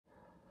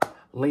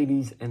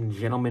Ladies and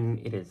gentlemen,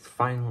 it is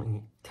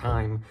finally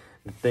time.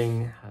 The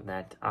thing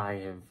that I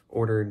have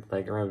ordered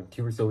like around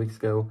 2 or so weeks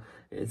ago,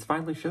 it's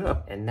finally showed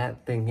up, and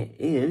that thing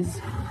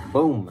is,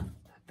 boom,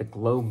 the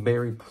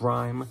Glowberry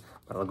Prime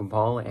by Logan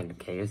Paul and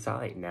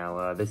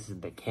KSI. This is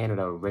the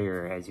Canada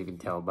Rare, as you can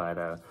tell by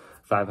the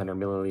 500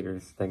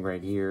 milliliters thing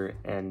right here,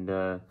 and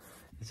it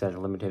says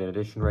limited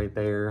edition right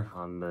there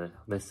on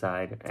this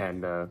side,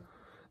 and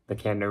the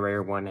Canada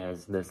Rare one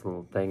has this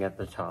little thing at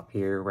the top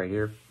here, right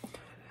here.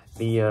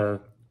 The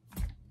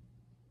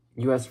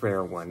US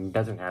Rare one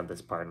doesn't have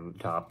this part on the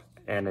top,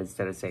 and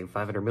instead of saying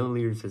 500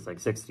 milliliters, it's like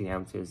 60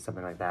 ounces,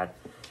 something like that.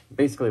 It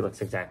basically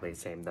looks exactly the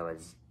same, though,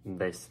 as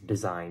this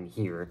design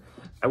here.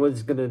 I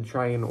was gonna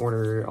try and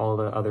order all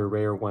the other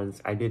rare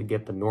ones. I did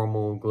get the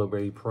normal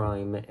Glowberry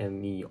Prime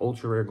and the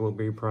ultra rare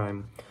Glowberry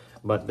Prime,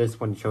 but this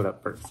one showed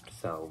up first,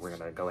 so we're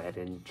gonna go ahead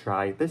and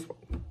try this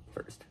one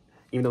first,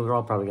 even though they're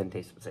all probably gonna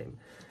taste the same.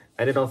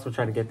 I did also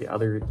try to get the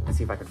other, to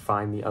see if I could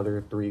find the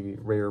other 3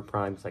 rare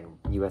primes, like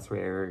US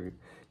Rare,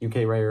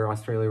 UK Rare,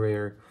 Australia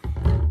Rare.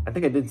 I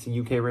think I did see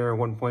UK Rare at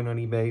one point on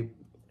eBay,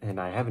 and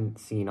I haven't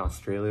seen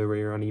Australia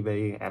Rare on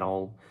eBay at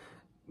all.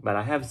 But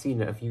I have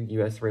seen a few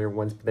US Rare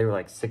ones, but they were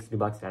like 60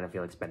 bucks, and I don't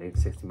feel like spending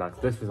 60 bucks.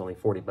 This was only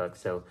 40 bucks,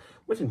 so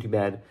wasn't too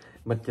bad.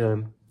 But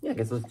yeah, I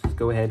guess let's just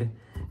go ahead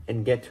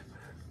and get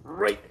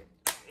right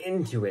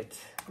into it.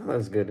 Oh, that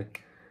was good.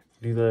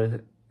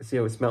 See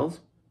how it smells?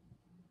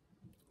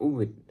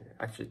 Ooh, it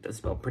actually does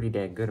smell pretty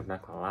dang good, I'm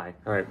not gonna lie.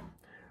 All right,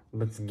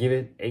 let's give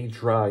it a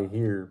try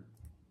here.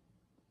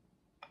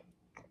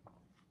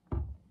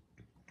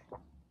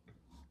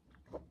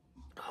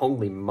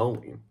 Holy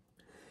moly.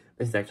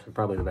 This is actually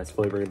probably the best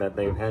flavor that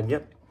they've had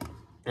yet.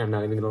 I'm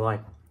not even gonna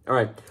lie. All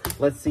right,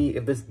 let's see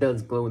if this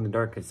does glow in the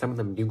dark, because some of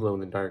them do glow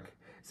in the dark,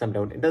 some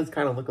don't. It does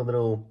kind of look a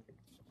little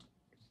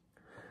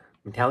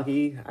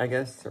metallic-y, I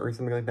guess, or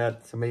something like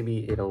that. So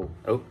maybe it'll,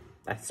 oh,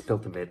 I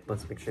spilled a bit.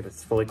 Let's make sure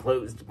it's fully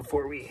closed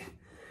before we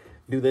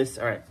do this.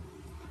 All right,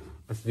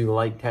 let's do the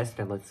light test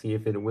and let's see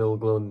if it will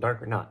glow in the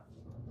dark or not.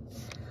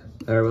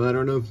 All right, well, I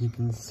don't know if you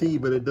can see,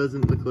 but it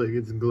doesn't look like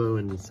it's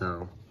glowing,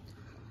 so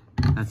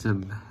that's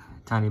a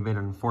tiny bit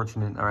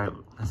unfortunate. All right,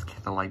 let's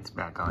get the lights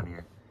back on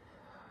here.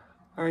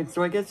 All right,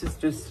 so I guess it's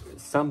just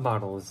some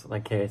bottles,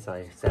 like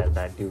KSI said,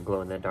 that do glow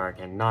in the dark,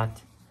 and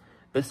not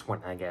this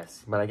one, I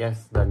guess. But I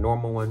guess the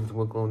normal ones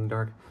will glow in the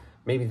dark.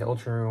 Maybe the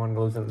ultra one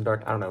glows in the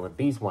dark. I don't know. With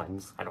these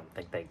ones, I don't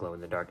think they glow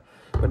in the dark.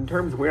 But in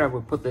terms of where I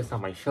would put this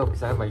on my shelf,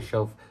 because I have my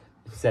shelf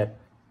set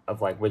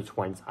of like which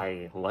ones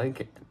I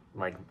like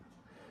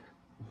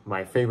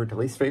my favorite to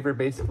least favorite,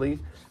 basically.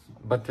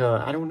 But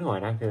I don't know.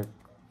 I'd have to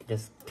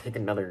just take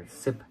another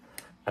sip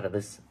out of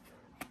this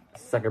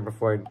sucker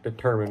before I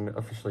determine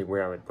officially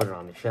where I would put it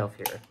on the shelf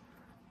here.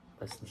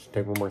 Let's just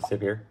take one more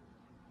sip here.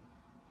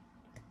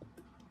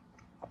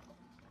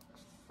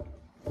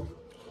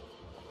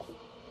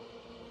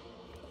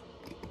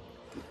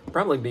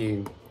 Probably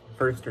be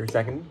first or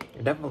second,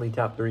 definitely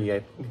top 3, I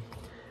think.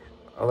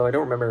 Although I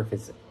don't remember if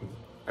it's,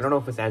 I don't know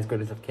if it's as good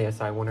as the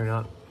KSI one or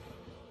not.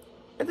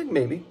 I think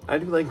maybe. I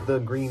do like the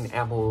green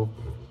apple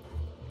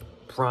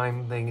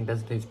prime thing, it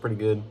does taste pretty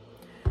good.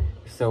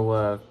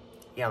 So,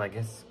 yeah, I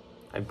guess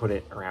I'd put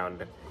it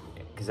around,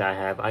 because I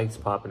have Ice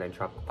Pop and then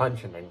Tropical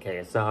Punch and then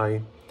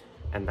KSI,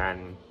 and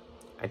then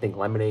I think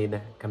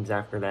Lemonade comes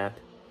after that.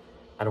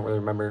 I don't really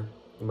remember,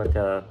 but,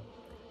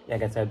 yeah, I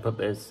guess I'd put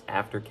this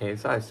after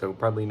KSI, so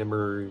probably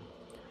number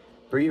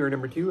 3 or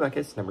number 2. I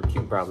guess number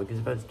 2 probably, because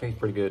it does taste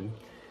pretty good.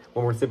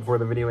 One more sip before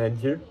the video ends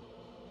here.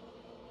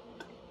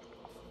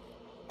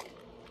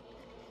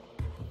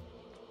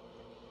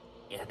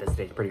 Yeah, it does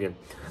taste pretty good.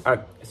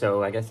 Alright,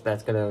 so I guess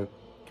that's gonna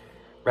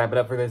wrap it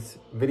up for this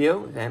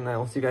video, and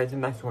I'll see you guys in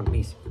the next one.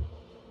 Peace.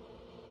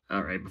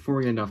 Alright, before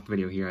we end off the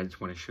video here, I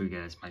just want to show you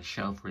guys my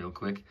shelf real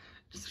quick,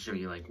 just to show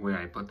you like where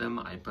I put them.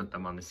 I put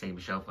them on the same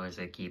shelf as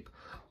I keep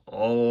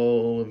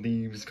all of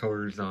these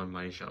cards on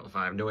my shelf.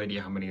 I have no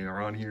idea how many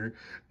are on here,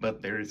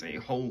 but there's a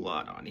whole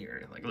lot on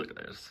here. Like, look at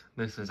this.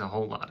 This is a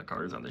whole lot of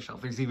cards on the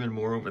shelf. There's even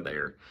more over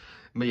there.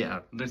 But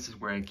yeah, this is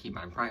where I keep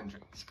my prime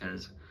drinks,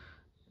 because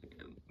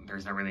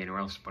there's not really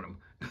anywhere else to put them.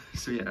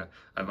 So yeah,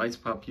 I have Ice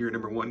Pop here,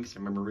 number 1, because I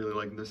remember really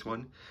liking this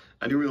one.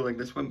 I do really like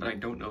this one, but I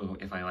don't know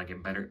if I like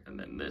it better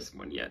than this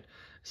one yet.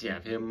 So yeah, I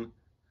have him,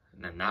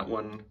 and then that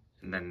one,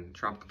 and then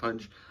Tropical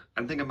Punch.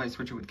 I think I might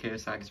switch it with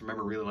KSI, because I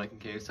remember really liking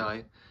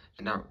KSI,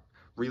 and not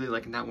really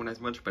liking that one as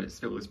much, but it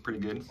still is pretty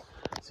good.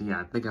 So yeah,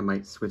 I think I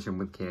might switch them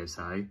with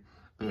KSI.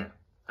 But yeah,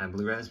 I have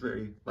Blue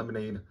Raspberry,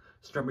 Lemonade,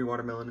 Strawberry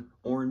Watermelon,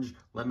 Orange,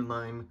 Lemon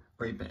Lime,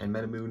 Grape, and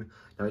Metamoon.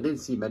 Now, I did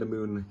see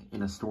Metamoon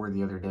in a store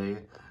the other day,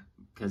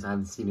 because I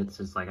haven't seen it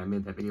since like I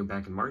made that video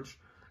back in March.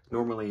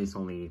 Normally, it's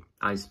only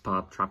Ice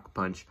Pop, Tropical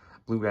Punch,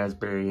 Blue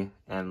Raspberry,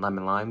 and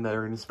Lemon Lime that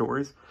are in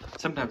stores.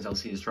 Sometimes I'll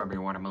see a Strawberry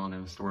Watermelon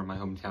in a store in my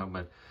hometown,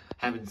 but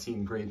haven't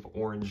seen Grape,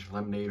 Orange,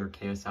 Lemonade, or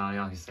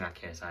KSI. Obviously not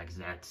KSI, because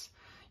that's,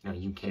 you know,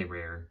 UK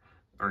Rare,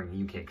 or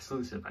UK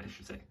exclusive, I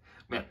should say.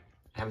 But yeah,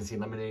 I haven't seen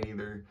Lemonade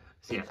either.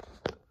 So yeah,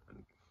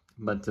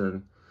 but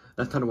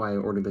that's kind of why I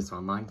ordered this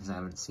online, because I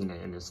haven't seen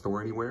it in a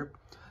store anywhere.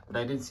 But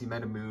I did see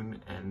Metamoon,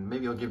 and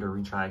maybe I'll give it a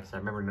retry, because I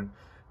remember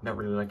not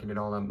really liking it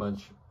all that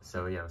much.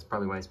 So yeah, that's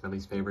probably why it's my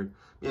least favorite.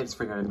 Yeah, I just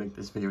figured I'd make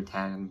this video a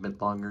tad bit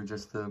longer,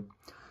 just to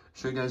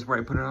show you guys where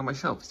I put it on my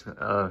shelves.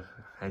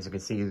 As you can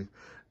see,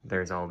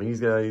 there's all these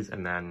guys,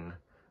 and then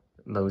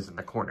those in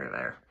the corner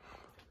there.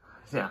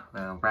 So yeah,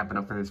 I'll wrap it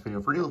up for this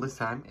video for real this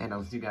time, and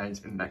I'll see you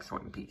guys in the next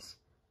one. Peace.